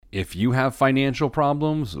If you have financial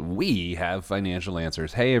problems, we have financial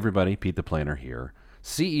answers. Hey, everybody, Pete the Planner here,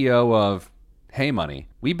 CEO of Hey Money.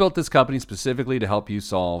 We built this company specifically to help you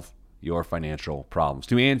solve your financial problems,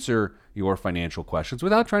 to answer your financial questions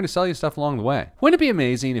without trying to sell you stuff along the way. Wouldn't it be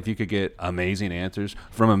amazing if you could get amazing answers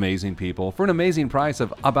from amazing people for an amazing price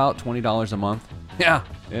of about $20 a month? Yeah,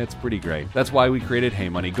 it's pretty great. That's why we created Hey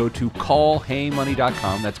Money. Go to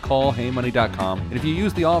callheymoney.com. That's callheymoney.com. And if you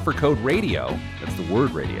use the offer code RADIO, that's the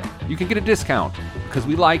word radio, you can get a discount because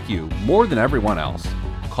we like you more than everyone else.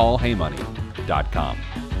 Callheymoney.com.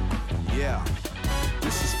 Yeah,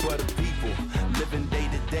 this is for the people living day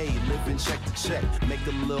to day, living check to check, make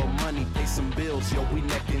a little money, pay some bills, yo, we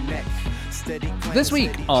neck and neck. This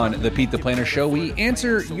week on the Pete the Planner Show, we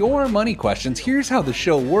answer your money questions. Here's how the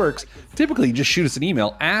show works. Typically, just shoot us an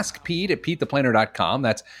email, askpete@petetheplanner.com.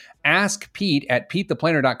 That's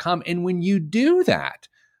askpete@petetheplanner.com. And when you do that,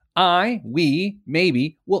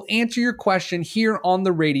 maybe will answer your question here on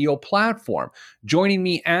the radio platform. Joining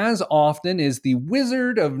me as often is the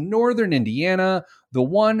Wizard of Northern Indiana, the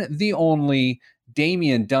one, the only,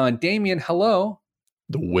 Damian Dunn. Damian, hello.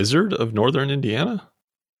 The Wizard of Northern Indiana?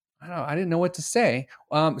 I didn't know what to say.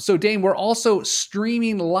 So, Dame, we're also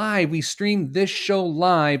streaming live. We stream this show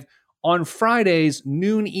live on Fridays,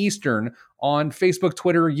 noon Eastern, on Facebook,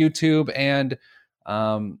 Twitter, YouTube, and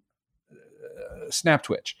Snap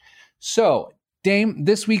Twitch. So, Dame,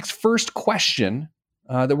 this week's first question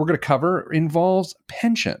that we're going to cover involves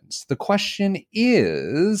pensions. The question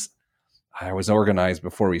is, I was organized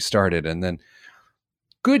before we started, and then,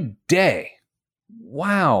 good day.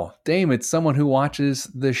 Wow, Dame, it's someone who watches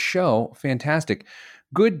the show. Fantastic.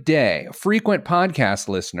 Good day. Frequent podcast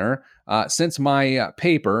listener. Since my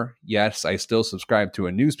paper, yes, I still subscribe to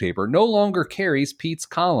a newspaper, no longer carries Pete's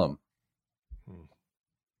column.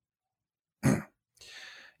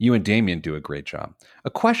 You and Damian do a great job. A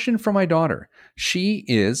question from my daughter. She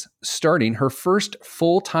is starting her first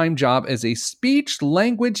full-time job as a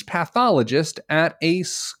speech-language pathologist at a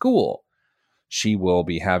school. She will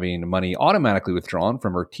be having money automatically withdrawn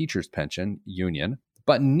from her teacher's pension union,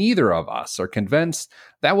 but neither of us are convinced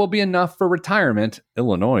that will be enough for retirement.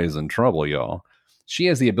 Illinois is in trouble, y'all. She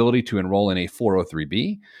has the ability to enroll in a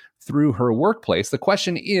 403B through her workplace. The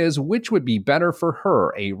question is, which would be better for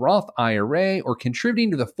her, a Roth IRA or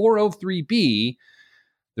contributing to the 403B?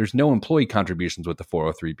 There's no employee contributions with the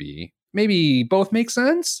 403B. Maybe both make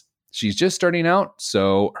sense? She's just starting out,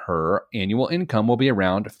 so her annual income will be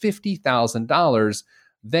around $50,000.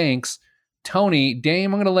 Thanks, Tony.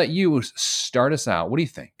 Dame, I'm going to let you start us out. What do you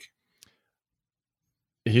think?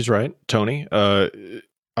 He's right, Tony.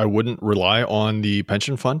 I wouldn't rely on the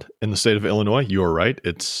pension fund in the state of Illinois. You're right.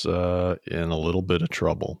 It's in a little bit of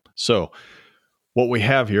trouble. So what we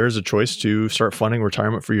have here is a choice to start funding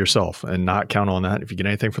retirement for yourself and not count on that. If you get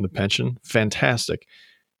anything from the pension, fantastic.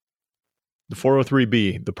 The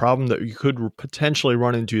 403B, the problem that you could potentially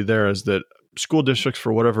run into there is that school districts,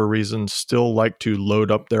 for whatever reason, still like to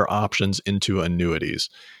load up their options into annuities,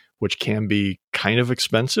 which can be kind of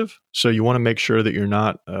expensive. So you want to make sure that you're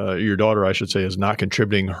not, your daughter, I should say, is not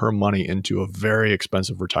contributing her money into a very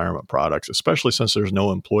expensive retirement products, especially since there's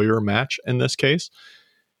no employer match in this case.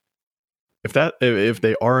 If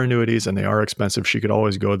they are annuities and they are expensive, she could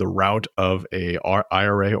always go the route of a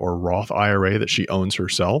IRA or Roth IRA that she owns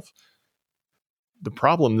herself. The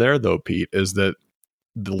problem there, though, Pete, is that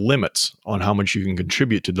the limits on how much you can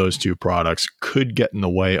contribute to those two products could get in the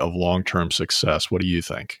way of long-term success. What do you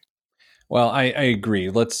think? Well, I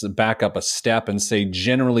agree. Let's back up a step and say,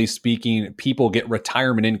 generally speaking, people get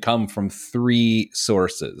retirement income from three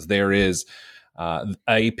sources. There is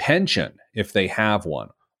a pension, if they have one.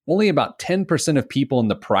 Only about 10% of people in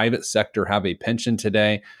the private sector have a pension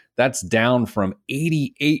today. That's down from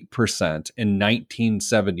 88% in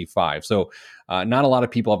 1975. So not a lot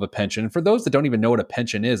of people have a pension. For those that don't even know what a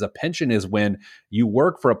pension is when you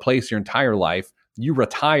work for a place your entire life, you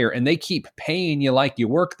retire, and they keep paying you like you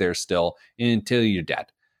work there still until you're dead.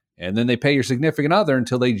 And then they pay your significant other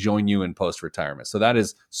until they join you in post-retirement. So that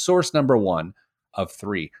is source number one of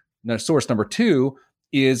three. Now, source number two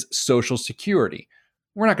is Social Security.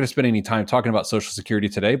 We're not going to spend any time talking about Social Security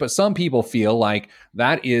today, but some people feel like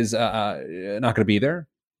that is not going to be there.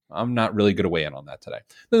 I'm not really going to weigh in on that today.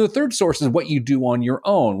 Then the third source is what you do on your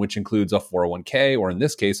own, which includes a 401k, or in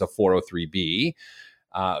this case, a 403b.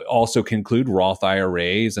 Also can include Roth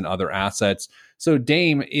IRAs and other assets. So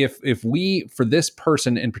Dame, if we, for this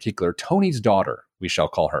person in particular, Tony's daughter, we shall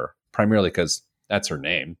call her, primarily because that's her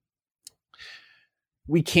name,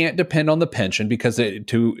 we can't depend on the pension, because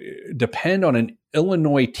to depend on an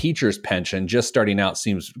Illinois teacher's pension just starting out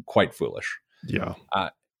seems quite foolish. Yeah.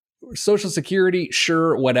 Social Security,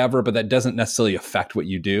 sure, whatever, but that doesn't necessarily affect what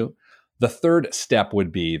you do. The third step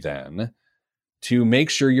would be then to make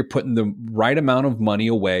sure you're putting the right amount of money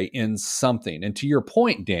away in something. And to your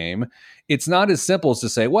point, Dame, it's not as simple as to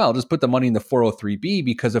say, well, just put the money in the 403b,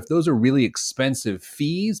 because if those are really expensive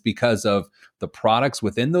fees because of the products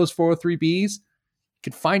within those 403bs, you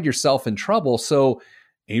could find yourself in trouble. So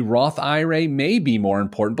a Roth IRA may be more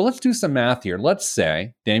important, but let's do some math here. Let's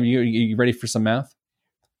say, Dame, you ready for some math?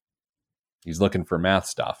 He's looking for math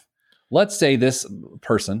stuff. Let's say this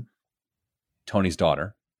person, Tony's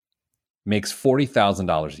daughter, makes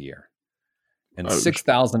 $40,000 a year, and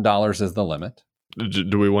 $6,000 is the limit.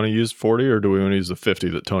 Do we want to use 40 or do we want to use the 50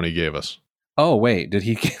 that Tony gave us? Oh, wait, did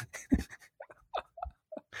he?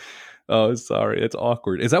 Oh, sorry. It's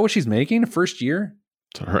awkward. Is that what she's making first year?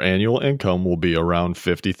 So her annual income will be around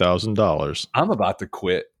 $50,000. I'm about to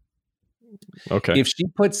quit. Okay. If she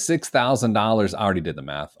puts $6,000, I already did the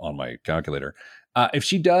math on my calculator. If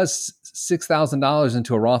she does $6,000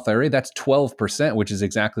 into a Roth IRA, that's 12%, which is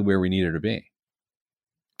exactly where we need her to be.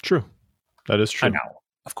 True. That is true. I know.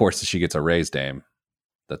 Of course, if she gets a raise, Dame,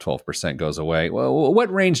 the 12% goes away. Well,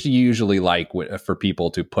 what range do you usually like for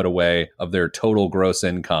people to put away of their total gross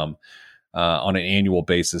income on an annual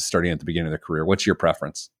basis starting at the beginning of their career? What's your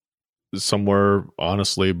preference? Somewhere,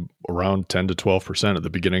 honestly, around 10 to 12% at the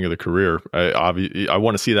beginning of the career. I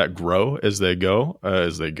want to see that grow as they go.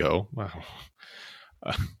 Wow.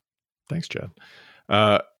 Thanks, Chad.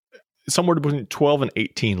 Somewhere between 12 and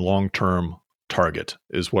 18 long-term target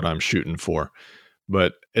is what I'm shooting for.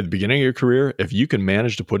 But at the beginning of your career, if you can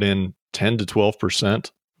manage to put in 10 to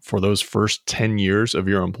 12% for those first 10 years of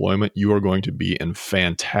your employment, you are going to be in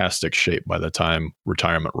fantastic shape by the time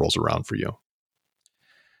retirement rolls around for you.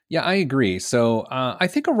 Yeah, I agree. So I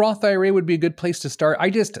think a Roth IRA would be a good place to start.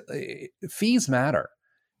 Fees matter.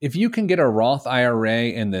 If you can get a Roth IRA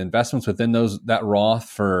and the investments within that Roth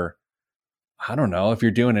for, I don't know, if you're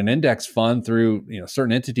doing an index fund through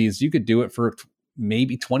certain entities, you could do it for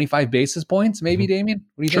maybe 25 basis points, maybe, Damien?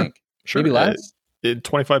 What do you think? Sure. Maybe less?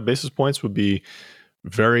 25 basis points would be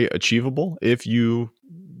very achievable if you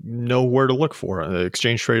know where to look for.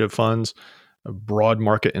 Exchange traded funds, broad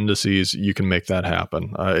market indices, you can make that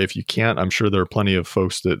happen. If you can't, I'm sure there are plenty of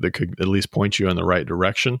folks that could at least point you in the right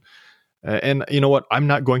direction. And you know what? I'm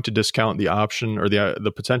not going to discount the option or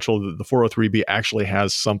the potential that the 403b actually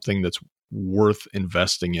has something that's worth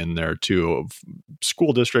investing in there too. Of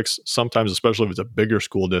school districts, sometimes, especially if it's a bigger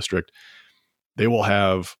school district, they will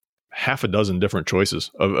have half a dozen different choices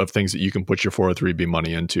of things that you can put your 403b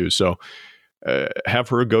money into. So have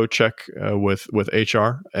her go check with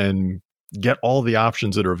HR and get all the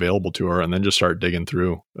options that are available to her, and then just start digging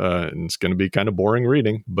through. And it's going to be kind of boring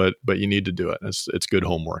reading, but you need to do it. It's good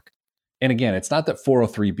homework. And again, it's not that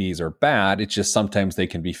 403bs are bad. It's just sometimes they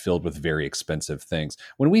can be filled with very expensive things.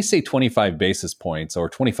 When we say 25 basis points or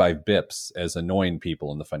 25 bips, as annoying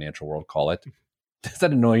people in the financial world call it, does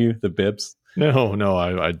that annoy you, the bips? No,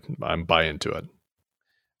 I'm buy into it.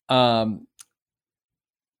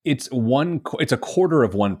 It's a quarter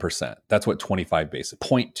of 1%. That's what 25 basis,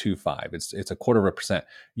 0.25. It's a quarter of a percent.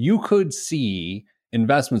 You could see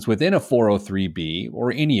investments within a 403b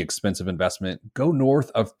or any expensive investment go north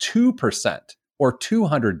of 2% or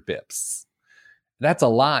 200 bips. That's a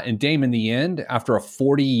lot. And Dame, in the end, after a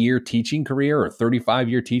 40-year teaching career or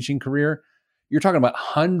 35-year teaching career, you're talking about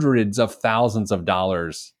hundreds of thousands of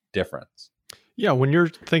dollars difference. Yeah, when you're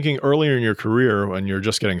thinking earlier in your career, when you're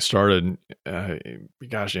just getting started,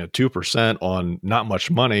 2% on not much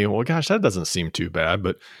money, well, gosh, that doesn't seem too bad.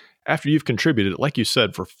 But after you've contributed, like you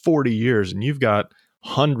said, for 40 years and you've got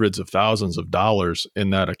hundreds of thousands of dollars in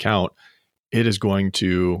that account, it is going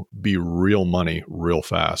to be real money real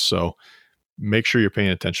fast. So make sure you're paying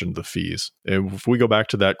attention to the fees. If we go back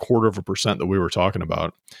to that 0.25% that we were talking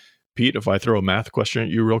about, Pete, if I throw a math question at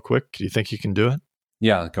you real quick, do you think you can do it?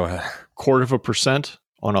 Yeah, go ahead. 0.25%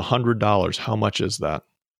 on $100. How much is that?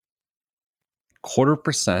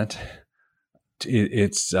 0.25%.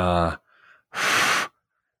 It's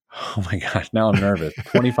oh my gosh, now I'm nervous.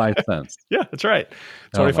 25 cents. Yeah, that's right.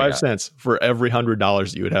 25 cents for every $100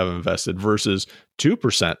 that you would have invested versus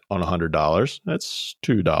 2% on $100. That's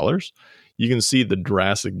 $2. You can see the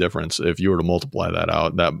drastic difference if you were to multiply that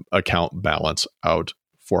out, that account balance out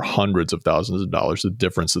for hundreds of thousands of dollars, the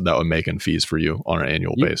difference that would make in fees for you on an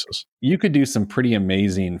annual basis. You could do some pretty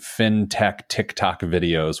amazing fintech TikTok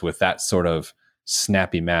videos with that sort of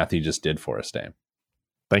snappy math you just did for us, Dame.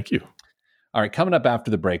 Thank you. All right, coming up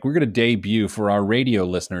after the break, we're going to debut for our radio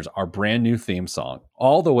listeners our brand new theme song,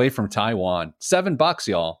 all the way from Taiwan. $7,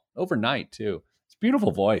 y'all, overnight too. It's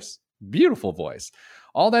beautiful voice, beautiful voice.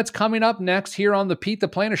 All that's coming up next here on the Pete the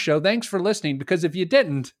Planner Show. Thanks for listening, because if you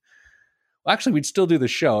didn't, well, actually, we'd still do the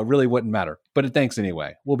show. It really wouldn't matter. But thanks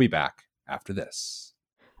anyway. We'll be back after this.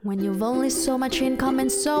 When you've only so much income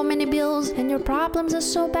and so many bills, and your problems are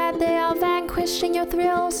so bad they are vanquishing your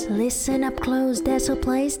thrills, listen up close, there's a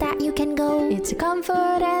place that you can go. It's a comfort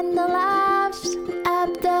and the laughs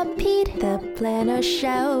of the Pete the Planner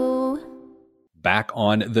Show. Back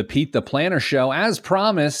on the Pete the Planner Show. As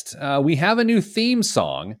promised, we have a new theme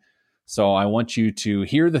song. So I want you to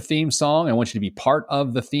hear the theme song. I want you to be part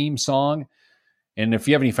of the theme song. And if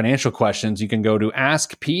you have any financial questions, you can go to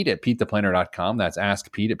Ask Pete at PeteThePlanner.com. That's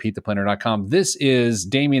Ask Pete at PeteThePlanner.com. This is,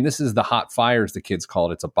 Damien, this is the Hot Fire, as the kids call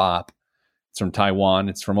it. It's a bop. It's from Taiwan.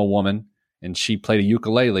 It's from a woman. And she played a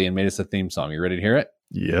ukulele and made us a theme song. You ready to hear it?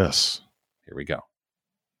 Yes. Here we go.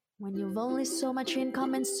 When you've only so much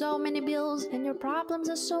income and so many bills, and your problems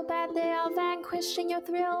are so bad they are vanquishing your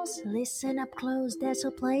thrills, listen up close, there's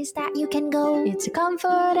a place that you can go. It's a comfort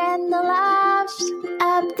and the laughs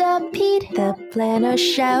of the Pete the Planner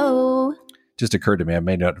Show. Just occurred to me, I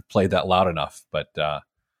may not have played that loud enough, but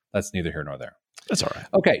that's neither here nor there. That's all right.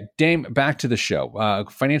 Okay, Dame, back to the show.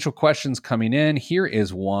 Financial questions coming in. Here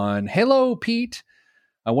is one. Hello, Pete.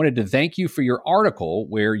 I wanted to thank you for your article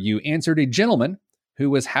where you answered a gentleman who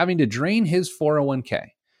was having to drain his 401k.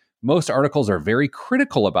 Most articles are very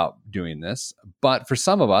critical about doing this, but for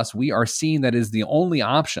some of us, we are seeing that is the only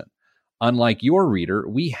option. Unlike your reader,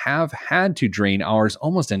 we have had to drain ours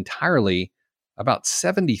almost entirely, about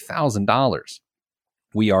 $70,000.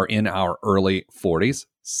 We are in our early 40s,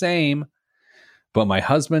 same. But my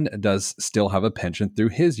husband does still have a pension through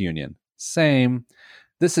his union, same.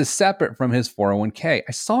 This is separate from his 401k.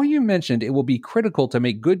 I saw you mentioned it will be critical to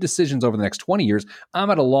make good decisions over the next 20 years.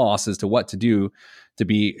 I'm at a loss as to what to do to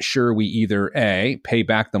be sure we either A, pay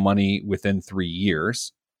back the money within 3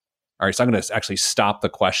 years. All right, so I'm going to actually stop the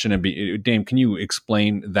question and Dame, can you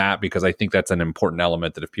explain that? Because I think that's an important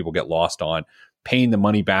element that if people get lost on, paying the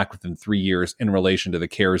money back within 3 years in relation to the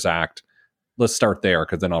CARES Act. Let's start there,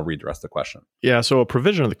 because then I'll read the rest of the question. Yeah, so a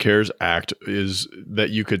provision of the CARES Act is that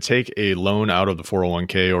you could take a loan out of the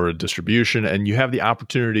 401k or a distribution, and you have the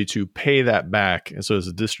opportunity to pay that back. And so as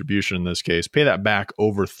a distribution in this case, pay that back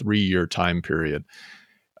over 3-year time period.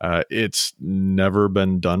 It's never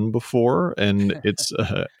been done before, and it's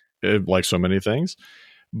like so many things,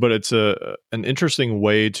 but it's an interesting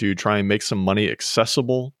way to try and make some money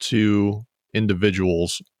accessible to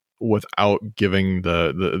individuals without giving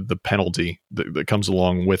the penalty that comes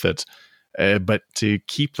along with it, but to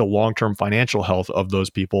keep the long-term financial health of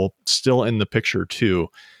those people still in the picture too.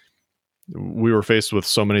 We were faced with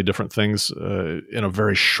so many different things in a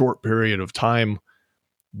very short period of time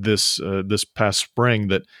this past spring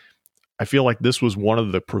that I feel like this was one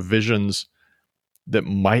of the provisions that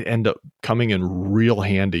might end up coming in real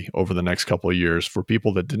handy over the next couple of years for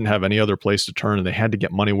people that didn't have any other place to turn and they had to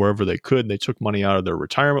get money wherever they could. They took money out of their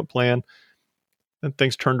retirement plan, and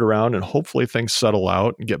things turned around, and hopefully things settle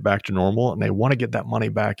out and get back to normal, and they want to get that money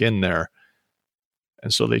back in there.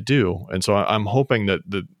 And so they do. And so I'm hoping that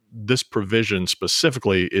this provision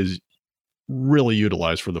specifically is really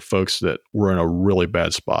utilized for the folks that were in a really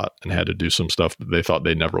bad spot and had to do some stuff that they thought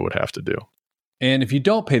they never would have to do. And if you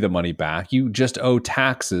don't pay the money back, you just owe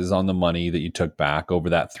taxes on the money that you took back over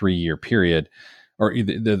that 3-year period, or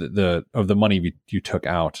the money you took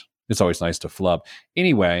out. It's always nice to flub.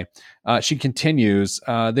 Anyway, she continues,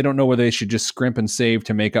 they don't know whether they should just scrimp and save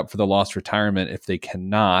to make up for the lost retirement if they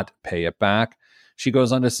cannot pay it back. She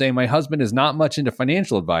goes on to say, my husband is not much into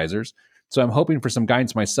financial advisors, so I'm hoping for some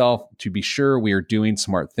guidance myself to be sure we are doing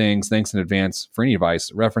smart things. Thanks in advance for any advice,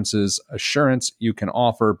 references, assurance you can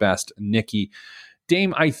offer. Best, Nikki.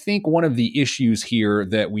 Dame, I think one of the issues here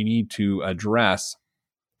that we need to address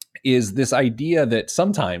is this idea that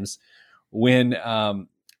sometimes when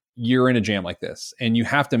you're in a jam like this and you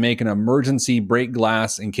have to make an emergency break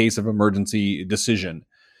glass in case of emergency decision,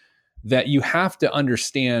 that you have to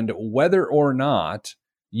understand whether or not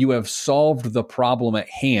you have solved the problem at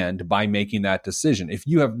hand by making that decision. If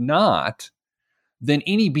you have not, then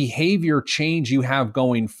any behavior change you have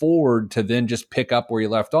going forward to then just pick up where you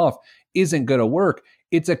left off isn't going to work.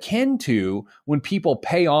 It's akin to when people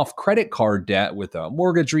pay off credit card debt with a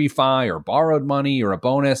mortgage refi or borrowed money or a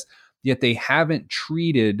bonus, yet they haven't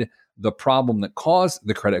treated the problem that caused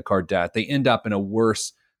the credit card debt. They end up in a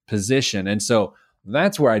worse position. And so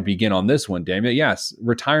that's where I'd begin on this one, Damien. Yes,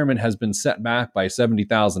 retirement has been set back by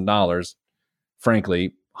 $70,000,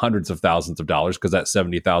 frankly, hundreds of thousands of dollars, because that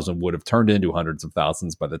 $70,000 would have turned into hundreds of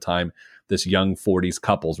thousands by the time this young 40s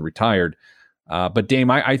couple's retired. But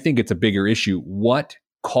Dame, I think it's a bigger issue. What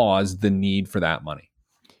caused the need for that money?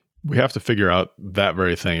 we have to figure out that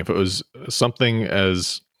very thing. If it was something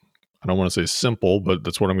as, I don't want to say simple, but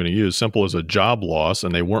that's what I'm going to use, simple as a job loss,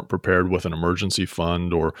 and they weren't prepared with an emergency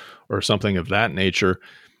fund or something of that nature,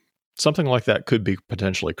 something like that could be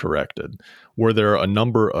potentially corrected. Were there a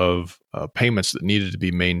number of payments that needed to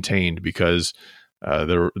be maintained because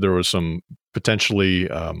there was some potentially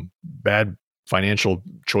bad financial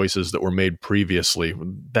choices that were made previously,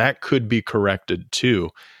 that could be corrected too.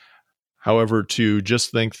 However, to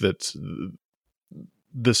just think that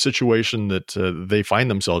the situation that they find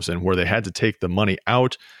themselves in, where they had to take the money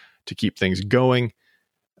out to keep things going,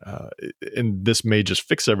 and this may just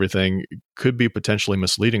fix everything, could be potentially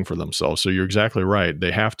misleading for themselves. So you're exactly right.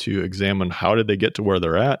 They have to examine how did they get to where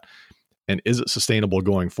they're at, and is it sustainable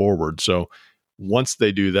going forward? So once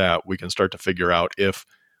they do that, we can start to figure out if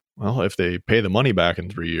they pay the money back in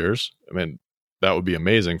 3 years, I mean, that would be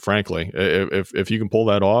amazing, frankly. If you can pull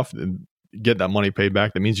that off and get that money paid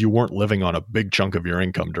back, that means you weren't living on a big chunk of your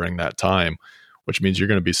income during that time, which means you're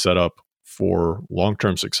going to be set up for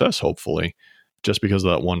long-term success, hopefully, just because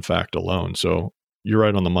of that one fact alone. So you're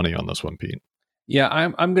right on the money on this one, Pete. Yeah,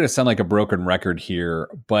 I'm going to sound like a broken record here,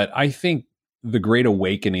 but I think the great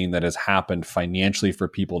awakening that has happened financially for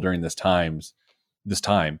people during this time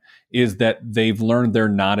is that they've learned they're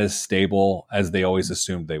not as stable as they always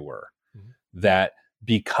assumed they were. Mm-hmm. That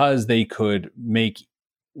because they could make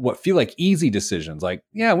what feel like easy decisions, like,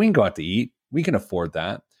 yeah, we can go out to eat, we can afford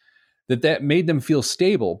that made them feel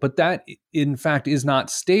stable. But that, in fact, is not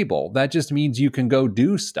stable. That just means you can go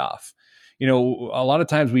do stuff. You know, a lot of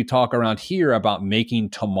times we talk around here about making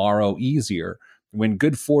tomorrow easier. When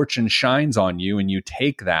good fortune shines on you and you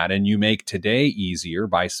take that and you make today easier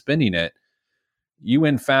by spending it, you,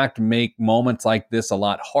 in fact, make moments like this a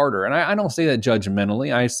lot harder. And I don't say that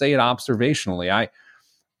judgmentally. I say it observationally.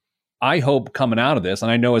 I hope coming out of this,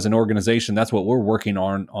 and I know as an organization, that's what we're working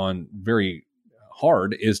on very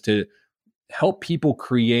hard, is to help people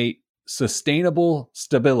create sustainable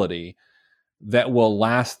stability that will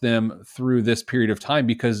last them through this period of time.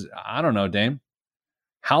 Because I don't know, Dame,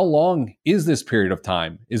 how long is this period of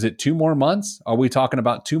time? Is it 2 more months? Are we talking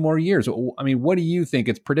about 2 more years? I mean, what do you think?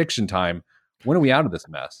 It's prediction time. When are we out of this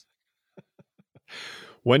mess?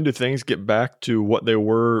 When do things get back to what they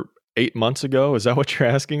were 8 months ago? Is that what you're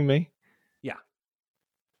asking me? Yeah.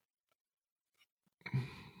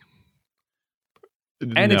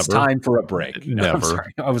 And Never. It's time for a break. Never. I'm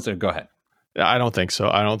sorry. I was go ahead. I don't think so.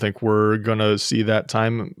 I don't think we're going to see that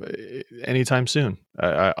time anytime soon.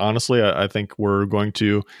 Honestly, I think we're going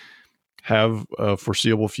to have a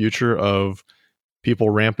foreseeable future of people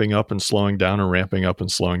ramping up and slowing down, or ramping up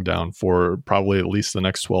and slowing down for probably at least the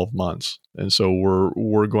next 12 months. And so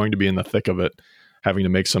we're going to be in the thick of it, having to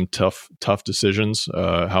make some tough decisions.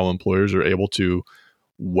 How employers are able to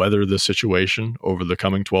weather the situation over the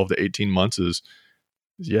coming 12 to 18 months is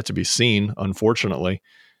yet to be seen, unfortunately.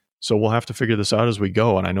 So we'll have to figure this out as we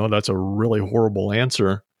go. And I know that's a really horrible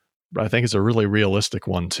answer, but I think it's a really realistic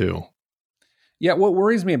one too. Yeah, what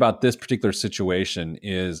worries me about this particular situation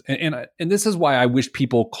is, and this is why I wish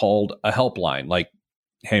people called a helpline like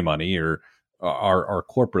Hey Money or our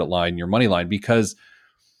corporate line, Your Money Line, because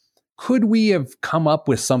could we have come up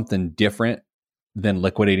with something different than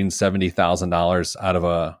liquidating $70,000 out of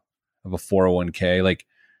a 401k? Like,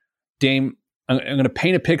 Dame, I'm going to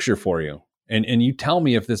paint a picture for you, and you tell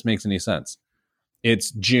me if this makes any sense. It's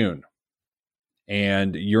June,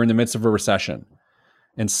 and you're in the midst of a recession.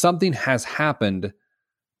 And something has happened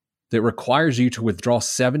that requires you to withdraw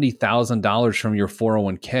 $70,000 from your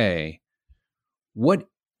 401k. What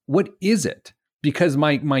is it? Because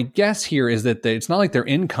my guess here is that it's not like their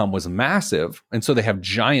income was massive, and so they have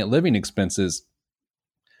giant living expenses.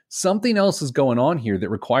 Something else is going on here that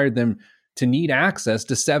required them to need access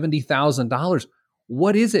to $70,000.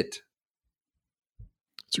 What is it?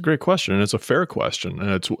 It's a great question, and it's a fair question,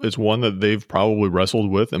 and it's one that they've probably wrestled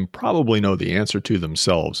with and probably know the answer to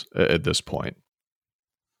themselves at this point.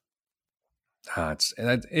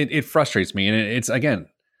 It frustrates me, and it's, again,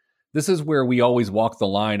 this is where we always walk the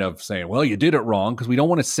line of saying, well, you did it wrong, because we don't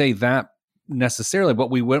want to say that necessarily. What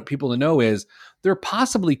we want people to know is there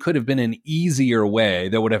possibly could have been an easier way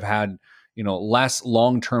that would have had, less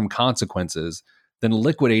long-term consequences than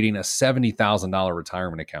liquidating a $70,000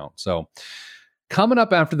 retirement account. So coming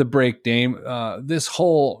up after the break, Dame, this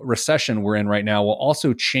whole recession we're in right now will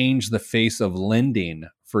also change the face of lending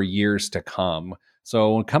for years to come.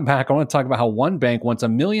 So when we come back, I want to talk about how one bank wants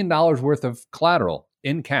 $1 million worth of collateral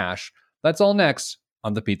in cash. That's all next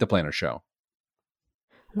on the Pete the Planner Show.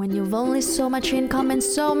 When you've only so much income and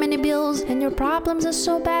so many bills, and your problems are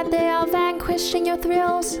so bad they are vanquishing your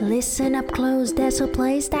thrills. Listen up close, there's a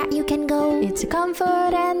place that you can go. It's a comfort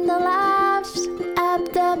and the laughs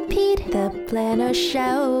of the Pete the Planner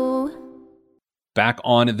Show. Back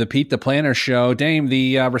on the Pete the Planner Show, Dame,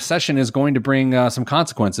 the recession is going to bring some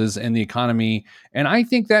consequences in the economy, and I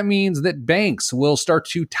think that means that banks will start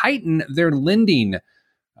to tighten their lending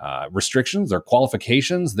restrictions, their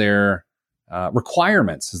qualifications, their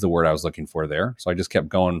requirements is the word I was looking for there. So I just kept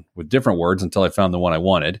going with different words until I found the one I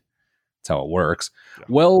wanted. That's how it works. Yeah.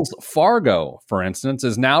 Wells Fargo, for instance,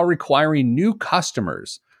 is now requiring new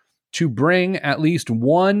customers to bring at least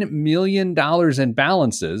 $1 million in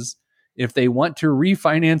balances if they want to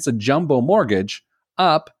refinance a jumbo mortgage,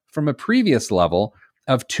 up from a previous level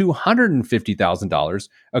of $250,000,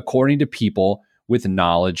 according to people with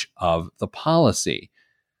knowledge of the policy.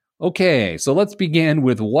 Okay, so let's begin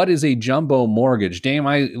with what is a jumbo mortgage. Dame,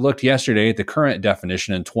 I looked yesterday at the current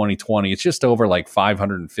definition in 2020. It's just over like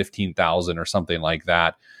 $515,000 or something like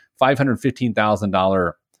that.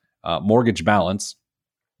 $515,000 mortgage balance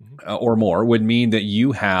or more would mean that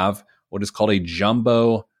you have what is called a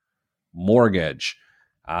jumbo mortgage.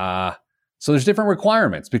 So there's different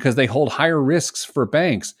requirements because they hold higher risks for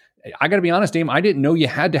banks. I got to be honest, Dame, I didn't know you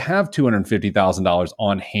had to have $250,000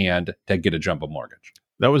 on hand to get a jumbo mortgage.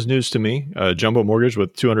 That was news to me. Jumbo mortgage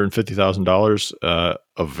with $250,000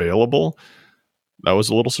 available. That was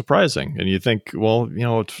a little surprising. And you think, well, you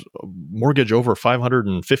know, it's a mortgage over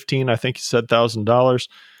 $515,000, I think you said $1,000.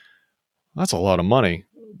 That's a lot of money.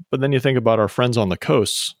 But then you think about our friends on the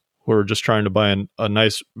coasts who are just trying to buy a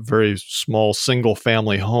nice, very small single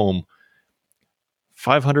family home.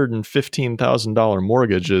 $515,000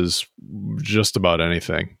 mortgage is just about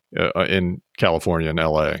anything in California and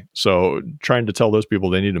LA. So trying to tell those people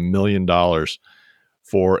they need $1 million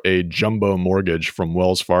for a jumbo mortgage from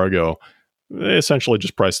Wells Fargo, they essentially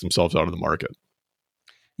just priced themselves out of the market.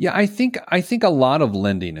 Yeah, I think a lot of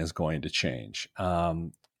lending is going to change.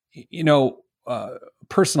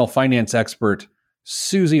 Personal finance expert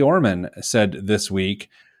Susie Orman said this week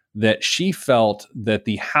that she felt that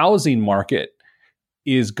the housing market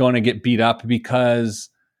is going to get beat up because,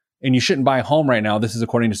 and you shouldn't buy a home right now, this is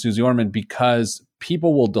according to Susie Orman, because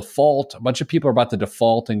people will default, a bunch of people are about to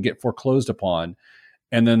default and get foreclosed upon,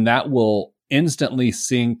 and then that will instantly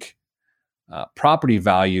sink property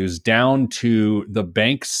values down to the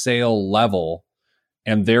bank sale level,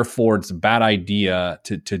 and therefore it's a bad idea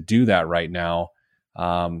to do that right now.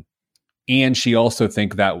 And she also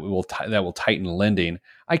thinks that will tighten lending.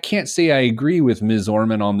 I can't say I agree with Ms.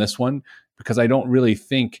 Orman on this one, because I don't really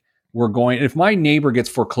think we're going, if my neighbor gets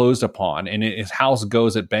foreclosed upon and his house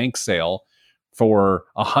goes at bank sale for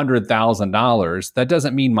 $100,000, that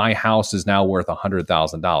doesn't mean my house is now worth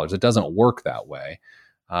 $100,000. It doesn't work that way.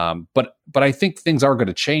 But I think things are going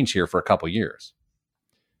to change here for a couple years.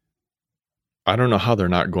 I don't know how they're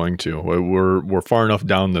not going to. We're far enough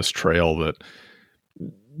down this trail that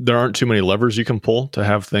there aren't too many levers you can pull to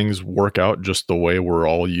have things work out just the way we're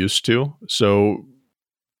all used to. So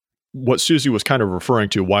what Susie was kind of referring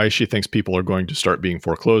to, why she thinks people are going to start being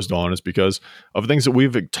foreclosed on, is because of things that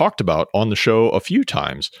we've talked about on the show a few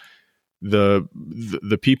times. The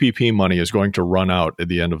PPP money is going to run out at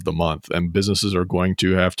the end of the month, and businesses are going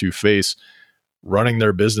to have to face running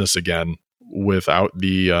their business again without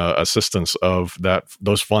the assistance of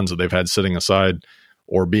those funds that they've had sitting aside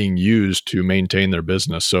or being used to maintain their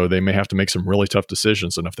business. So they may have to make some really tough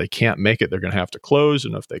decisions, and if they can't make it, they're going to have to close.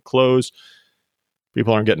 And if they close,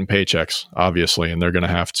 people aren't getting paychecks, obviously, and they're going to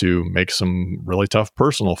have to make some really tough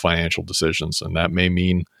personal financial decisions. And that may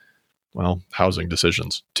mean, well, housing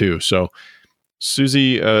decisions too. So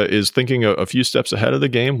Susie is thinking a few steps ahead of the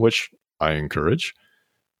game, which I encourage.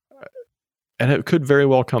 And it could very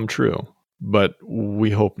well come true, but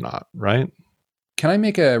we hope not, right? Can I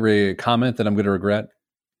make a comment that I'm going to regret?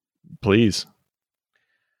 Please.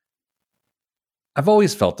 I've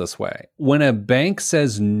always felt this way. When a bank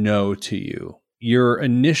says no to you, your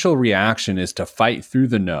initial reaction is to fight through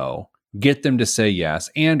the no, get them to say yes,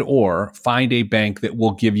 and or find a bank that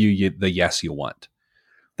will give you the yes you want.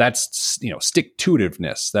 That's,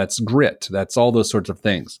 stick-to-itiveness. That's grit. That's all those sorts of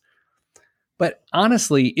things. But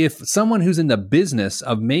honestly, if someone who's in the business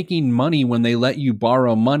of making money when they let you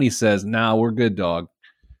borrow money says, "Nah, we're good, dog,"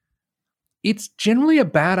 it's generally a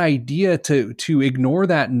bad idea to ignore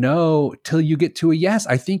that no till you get to a yes.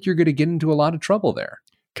 I think you're going to get into a lot of trouble there.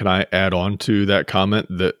 Can I add on to that comment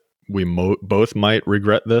that we both might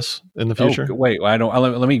regret this in the future? Oh, wait,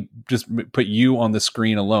 let me just put you on the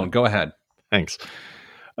screen alone. Go ahead. Thanks.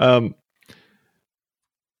 Like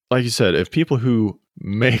you said, if people who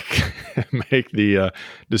make the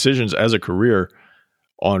decisions as a career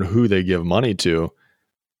on who they give money to,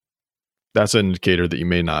 that's an indicator that you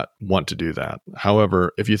may not want to do that.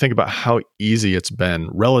 However, if you think about how easy it's been,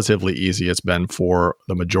 relatively easy it's been for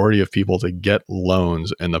the majority of people to get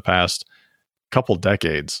loans in the past couple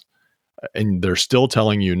decades, and they're still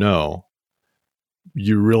telling you no,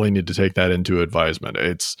 you really need to take that into advisement.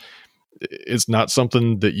 It's not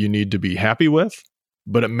something that you need to be happy with,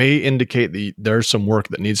 but it may indicate that there's some work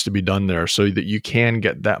that needs to be done there so that you can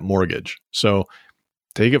get that mortgage. So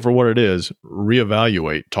take it for what it is,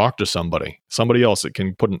 reevaluate, talk to somebody else that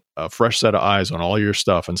can put a fresh set of eyes on all your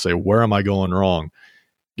stuff and say, where am I going wrong?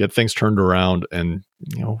 Get things turned around and,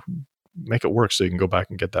 make it work so you can go back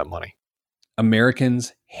and get that money.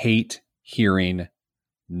 Americans hate hearing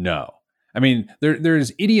no. I mean,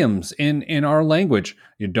 there's idioms in our language.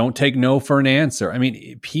 You don't take no for an answer. I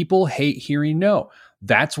mean, people hate hearing no.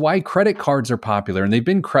 That's why credit cards are popular, and they've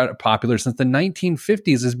been popular since the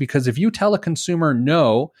 1950s, is because if you tell a consumer,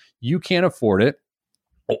 no, you can't afford it,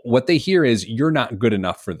 what they hear is you're not good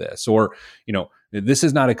enough for this, or, this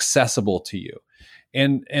is not accessible to you.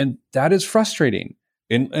 And that is frustrating.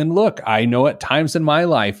 And look, I know at times in my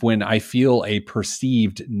life when I feel a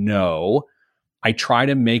perceived no, I try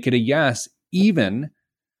to make it a yes, even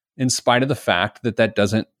in spite of the fact that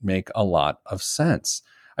doesn't make a lot of sense.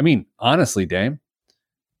 I mean, honestly, Dame,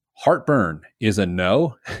 heartburn is a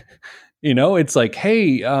no. It's like,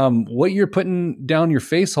 hey, what you're putting down your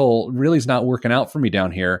face hole really is not working out for me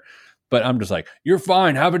down here. But I'm just like, you're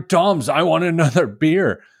fine. Have a Tums. I want another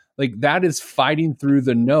beer. Like, that is fighting through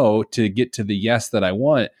the no to get to the yes that I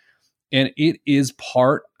want. And it is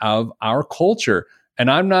part of our culture.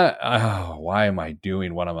 And I'm not, why am I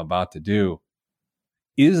doing what I'm about to do?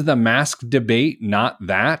 Is the mask debate not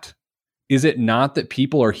that? Is it not that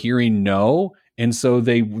people are hearing no? And so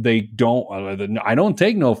they don't, I don't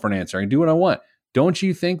take no for an answer. I can do what I want. Don't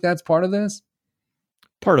you think that's part of this?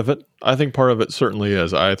 Part of it. I think part of it certainly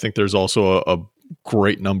is. I think there's also a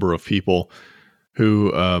great number of people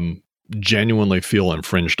who genuinely feel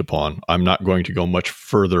infringed upon. I'm not going to go much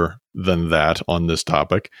further than that on this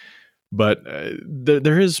topic. But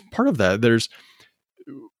there is part of that.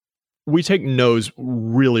 We take no's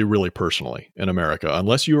really, really personally in America.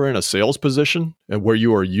 Unless you are in a sales position and where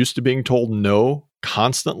you are used to being told no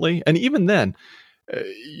constantly, and even then,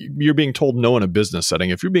 you're being told no in a business setting.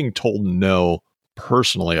 If you're being told no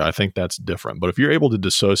personally, I think that's different. But if you're able to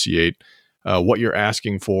dissociate what you're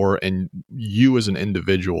asking for and you as an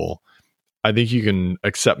individual, I think you can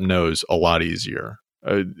accept no's a lot easier.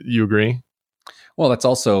 You agree? Well, that's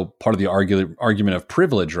also part of the argument of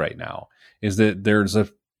privilege right now, is that there's a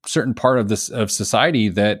certain part of society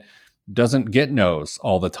that doesn't get no's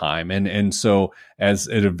all the time. And so as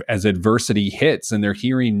adversity hits and they're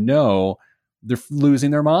hearing no, they're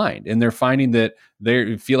losing their mind, and they're finding that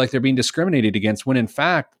they feel like they're being discriminated against when in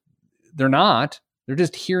fact they're not. They're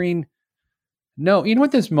just hearing no. You know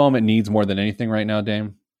what this moment needs more than anything right now,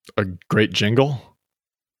 Dame? A great jingle.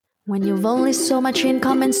 When you've only so much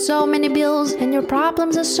income and so many bills, and your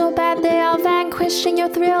problems are so bad they are vanquishing your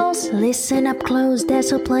thrills. Listen up close,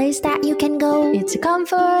 there's a place that you can go. It's a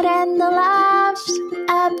comfort and the laughs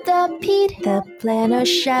of the Pete the Planner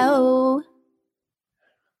Show.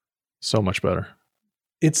 So much better.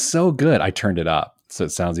 It's so good. I turned it up, so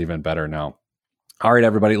it sounds even better now. All right,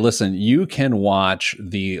 everybody, listen, you can watch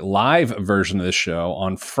the live version of this show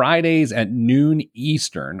on Fridays at noon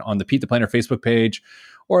Eastern on the Pete the Planner Facebook page,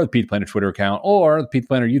 or the Pete the Planner Twitter account, or the Pete the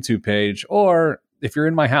Planner YouTube page, or if you're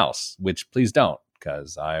in my house, which please don't,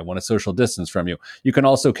 because I want to social distance from you. You can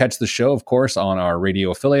also catch the show, of course, on our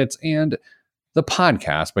radio affiliates and the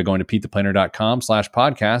podcast by going to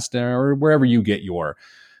PeteThePlanner.com/podcast, or wherever you get your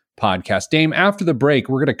podcast. Dame, after the break,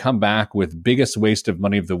 we're going to come back with biggest waste of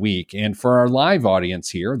money of the week. And for our live audience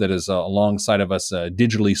here that is alongside of us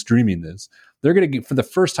digitally streaming this, they're going to get, for the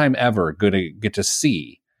first time ever, going to get to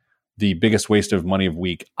see the biggest waste of money of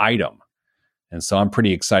week item. And so I'm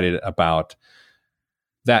pretty excited about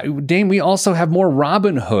that. Dame, we also have more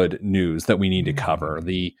Robinhood news that we need to cover.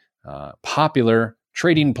 The popular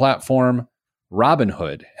trading platform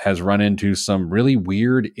Robinhood has run into some really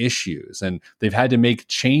weird issues, and they've had to make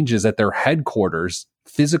changes at their headquarters,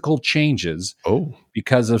 physical changes,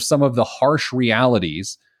 because of some of the harsh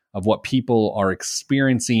realities of what people are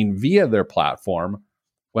experiencing via their platform,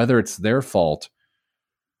 whether it's their fault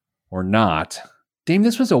or not. Dame,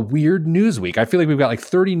 this was a weird news week. I feel like we've got like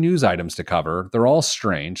 30 news items to cover. They're all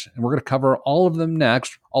strange, and we're going to cover all of them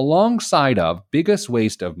next, alongside of biggest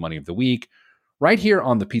waste of money of the week, right here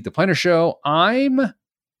on the Pete the Planner Show. I'm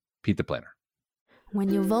Pete the Planner. When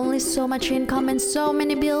you've only so much income and so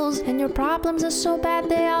many bills, and your problems are so bad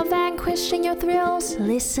they are vanquishing your thrills.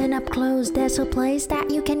 Listen up close, there's a place that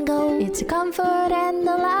you can go. It's a comfort and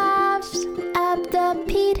the laughs of the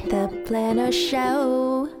Pete the Planner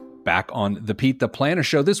Show. Back on the Pete the Planner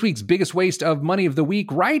Show, this week's biggest waste of money of the week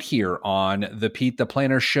right here on the Pete the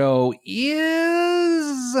Planner Show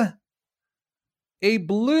is a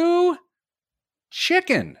blue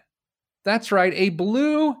chicken. That's right, a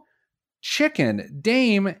blue chicken.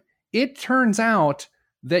 Dame, it turns out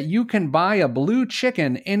that you can buy a blue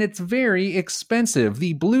chicken and it's very expensive.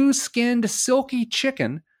 The blue-skinned silky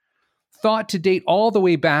chicken, thought to date all the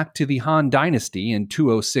way back to the Han Dynasty in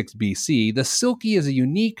 206 BC, the silky is a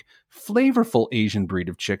unique, flavorful Asian breed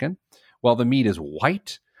of chicken. While the meat is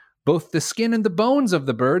white, both the skin and the bones of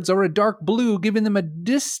the birds are a dark blue, giving them a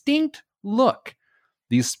distinct look.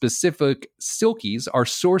 These specific silkies are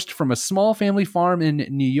sourced from a small family farm in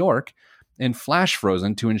New York and flash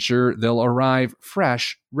frozen to ensure they'll arrive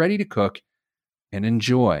fresh, ready to cook and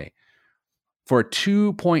enjoy. For a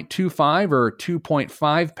 2.25 or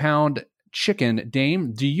 2.5 pound chicken,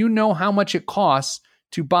 Dame, do you know how much it costs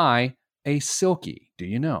to buy a silky? Do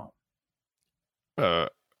you know? I'm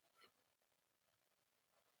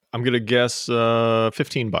going to guess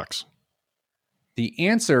 $15. The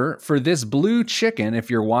answer for this blue chicken, if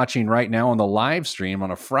you're watching right now on the live stream on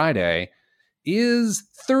a Friday, is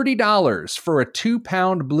 $30 for a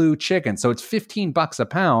 2-pound blue chicken. So it's $15 a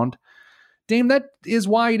pound. Dame, that is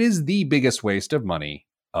why it is the biggest waste of money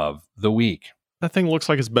of the week. That thing looks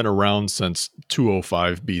like it's been around since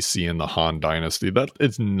 205 BC in the Han Dynasty. That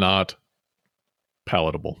it's not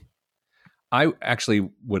palatable. I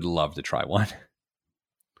actually would love to try one.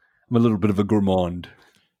 I'm a little bit of a gourmand.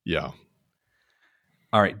 Yeah.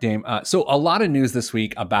 All right, Dame. So a lot of news this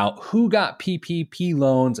week about who got PPP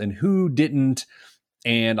loans and who didn't,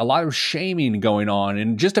 and a lot of shaming going on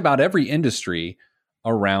in just about every industry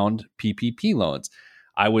around PPP loans.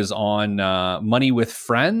 I was on Money with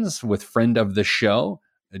Friends with friend of the show,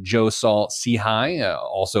 Joe Salt Seahigh,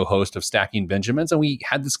 also host of Stacking Benjamins, and we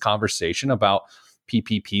had this conversation about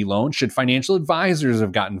PPP loans. Should financial advisors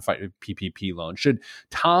have gotten PPP loans? Should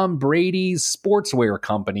Tom Brady's sportswear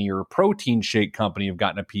company or protein shake company have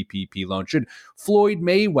gotten a PPP loan? Should Floyd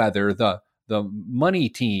Mayweather, the money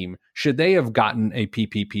team, should they have gotten a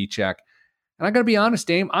PPP check? And I got to be honest,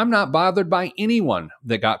 Dame, I'm not bothered by anyone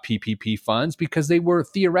that got PPP funds because they were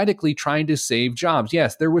theoretically trying to save jobs.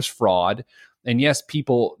 Yes, there was fraud. And yes,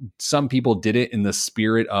 some people did it in the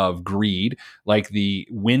spirit of greed, like the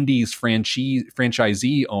Wendy's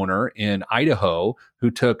franchisee owner in Idaho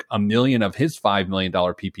who took $1 million of his $5 million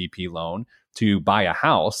PPP loan to buy a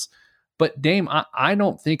house. But Dame, I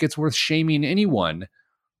don't think it's worth shaming anyone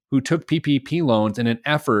who took PPP loans in an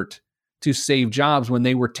effort to save jobs when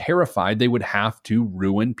they were terrified they would have to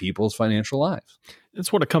ruin people's financial lives.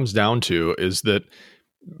 It's what it comes down to is that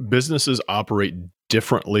businesses operate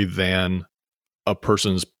differently than a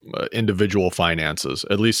person's individual finances,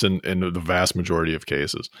 at least in the vast majority of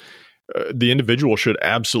cases. The individual should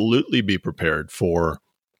absolutely be prepared for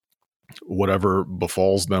whatever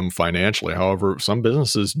befalls them financially. However, some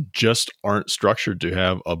businesses just aren't structured to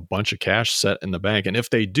have a bunch of cash set in the bank. And if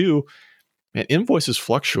they do, and invoices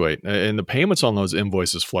fluctuate and the payments on those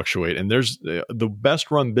invoices fluctuate. And there's the best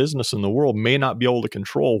run business in the world may not be able to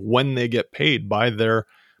control when they get paid by their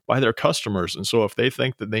customers. And so if they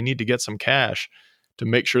think that they need to get some cash to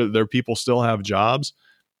make sure that their people still have jobs,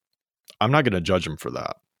 I'm not going to judge them for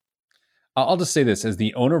that. I'll just say this, as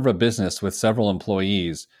the owner of a business with several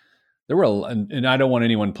employees, there were, and I don't want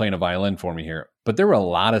anyone playing a violin for me here, but there were a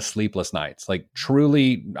lot of sleepless nights. Like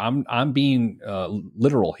truly, I'm being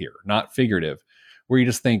literal here, not figurative, where you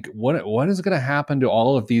just think, what is going to happen to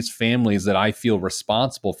all of these families that I feel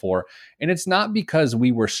responsible for? And it's not because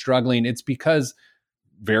we were struggling. It's because,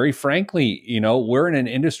 very frankly, we're in an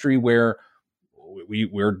industry where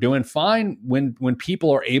we're doing fine when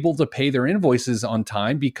people are able to pay their invoices on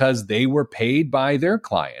time because they were paid by their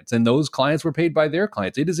clients and those clients were paid by their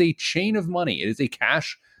clients. It is a chain of money. It is a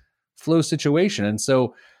cash flow situation. And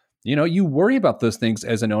so, you worry about those things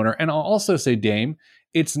as an owner. And I'll also say, Dame,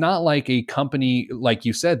 it's not like a company, like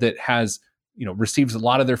you said, that has, receives a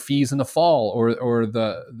lot of their fees in the fall or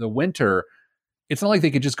the winter. It's not like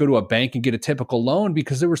they could just go to a bank and get a typical loan,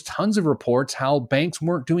 because there was tons of reports how banks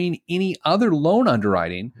weren't doing any other loan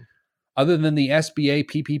underwriting other than the SBA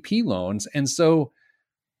PPP loans. And so,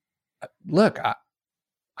 look,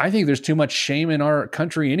 I think there's too much shame in our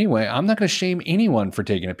country anyway. I'm not going to shame anyone for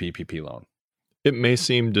taking a PPP loan. It may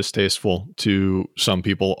seem distasteful to some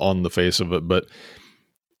people on the face of it, but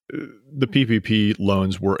the PPP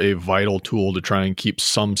loans were a vital tool to try and keep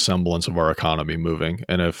some semblance of our economy moving.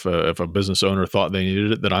 And if a business owner thought they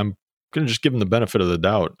needed it, then I'm going to just give them the benefit of the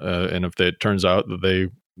doubt. And if it turns out that they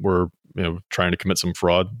were trying to commit some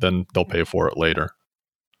fraud, then they'll pay for it later.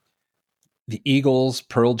 The Eagles,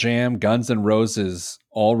 Pearl Jam, Guns N' Roses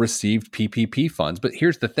all received PPP funds. But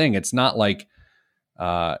here's the thing. It's not like,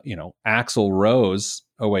 Axl Rose.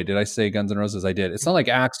 Oh, wait, did I say Guns N' Roses? I did. It's not like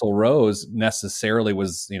Axl Rose necessarily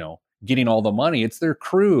was, getting all the money. It's their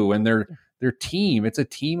crew and their team. It's a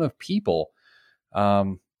team of people.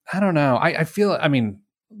 I don't know. I feel,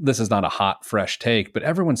 this is not a hot, fresh take, but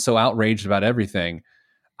everyone's so outraged about everything.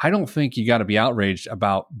 I don't think you got to be outraged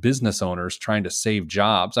about business owners trying to save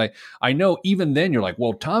jobs. I know even then you're like,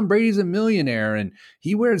 well, Tom Brady's a millionaire and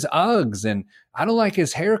he wears Uggs and I don't like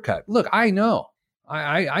his haircut. Look, I know.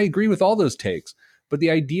 I agree with all those takes. But the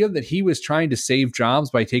idea that he was trying to save jobs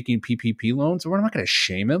by taking PPP loans, we're not going to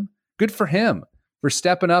shame him. Good for him for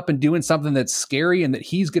stepping up and doing something that's scary and that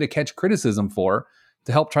he's going to catch criticism for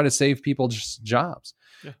to help try to save people's jobs.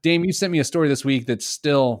 Yeah. Dame, you sent me a story this week that's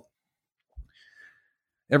still...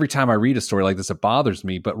 Every time I read a story like this, it bothers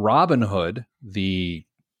me. But Robinhood, the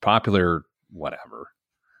popular,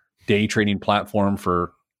 day trading platform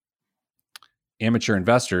for amateur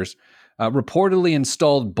investors, reportedly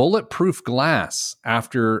installed bulletproof glass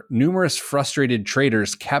after numerous frustrated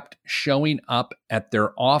traders kept showing up at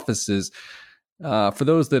their offices. For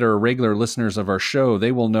those that are regular listeners of our show,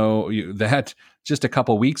 they will know that just a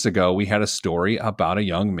couple weeks ago, we had a story about a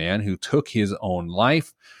young man who took his own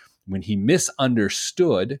life when he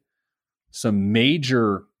misunderstood some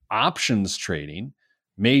major options trading,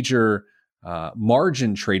 major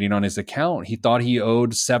margin trading on his account. He thought he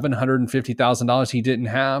owed $750,000 he didn't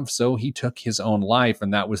have, so he took his own life,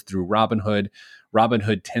 and that was through Robinhood.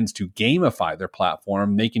 Robinhood tends to gamify their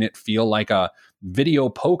platform, making it feel like a video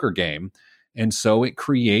poker game, and so it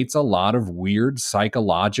creates a lot of weird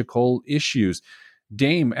psychological issues.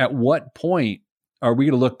 Dame, at what point are we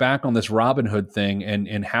going to look back on this Robinhood thing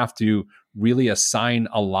and have to really assign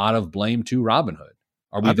a lot of blame to Robinhood?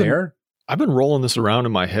 Are we there? I've been rolling this around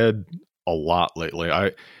in my head a lot lately.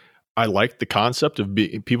 I like the concept of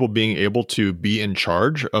people being able to be in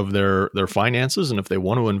charge of their finances, and if they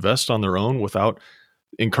want to invest on their own without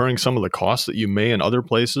incurring some of the costs that you may in other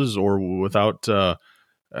places, or without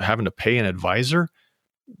having to pay an advisor,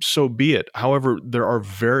 so be it. However, there are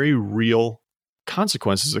very real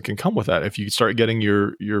consequences that can come with that if you start getting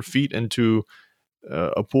your feet into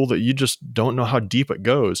a pool that you just don't know how deep it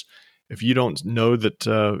goes. If you don't know that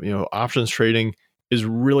options trading is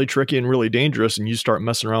really tricky and really dangerous, and you start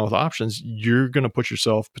messing around with options, you're going to put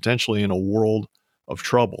yourself potentially in a world of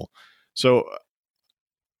trouble. So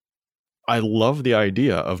I love the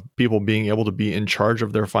idea of people being able to be in charge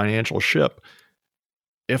of their financial ship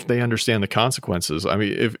if they understand the consequences. I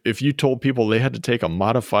mean, if you told people they had to take a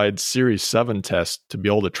modified Series 7 test to be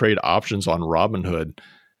able to trade options on Robinhood,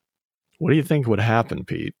 what do you think would happen,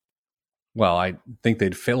 Pete? Well, I think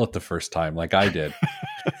they'd fail it the first time like I did.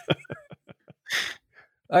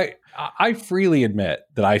 I freely admit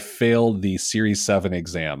that I failed the Series 7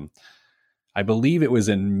 exam. I believe it was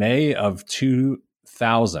in May of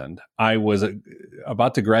 2000. I was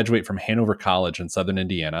about to graduate from Hanover College in Southern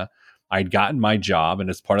Indiana. I'd gotten my job, and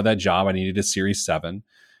as part of that job, I needed a Series 7.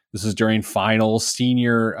 This is during final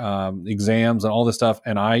senior exams and all this stuff,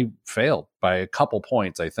 and I failed by a couple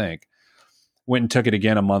points, I think. Went and took it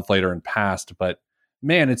again a month later and passed. But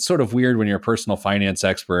man, it's sort of weird when you're a personal finance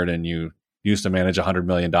expert and you used to manage $100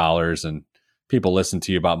 million and people listen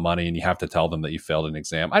to you about money and you have to tell them that you failed an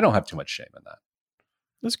exam. I don't have too much shame in that.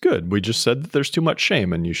 That's good. We just said that there's too much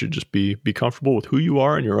shame and you should just be comfortable with who you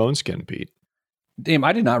are in your own skin, Pete. Dame,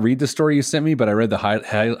 I did not read the story you sent me, but I read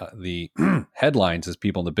the headlines, as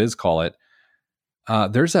people in the biz call it.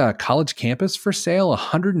 There's a college campus for sale,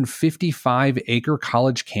 155-acre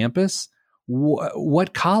college campus.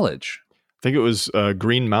 What college? I think it was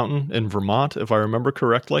Green Mountain in Vermont, if I remember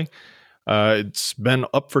correctly. It's been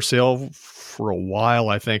up for sale for a while,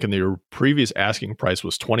 I think, and the previous asking price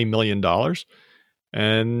was $20 million.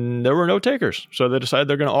 And there were no takers. So they decided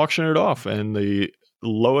they're going to auction it off. And the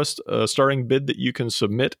lowest starting bid that you can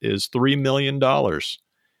submit is $3 million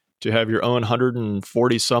to have your own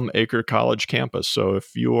 140-some acre college campus. So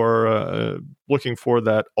if you are looking for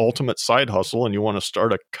that ultimate side hustle and you want to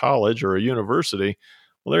start a college or a university,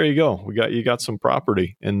 well, there you go. You got some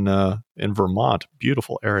property in Vermont.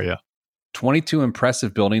 Beautiful area. 22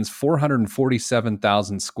 impressive buildings,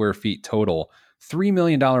 447,000 square feet total, $3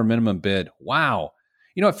 million minimum bid. Wow.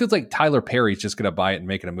 You know, it feels like Tyler Perry's just going to buy it and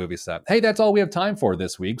make it a movie set. Hey, that's all we have time for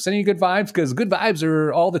this week. Sending you good vibes because good vibes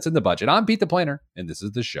are all that's in the budget. I'm Pete the Planner, and this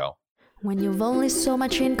is the show. When you've only so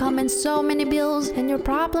much income and so many bills, and your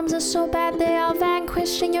problems are so bad they are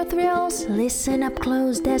vanquishing your thrills, listen up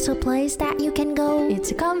close, there's a place that you can go. It's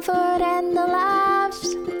the comfort and the laughs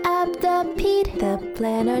of the Pete the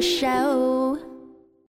Planner Show.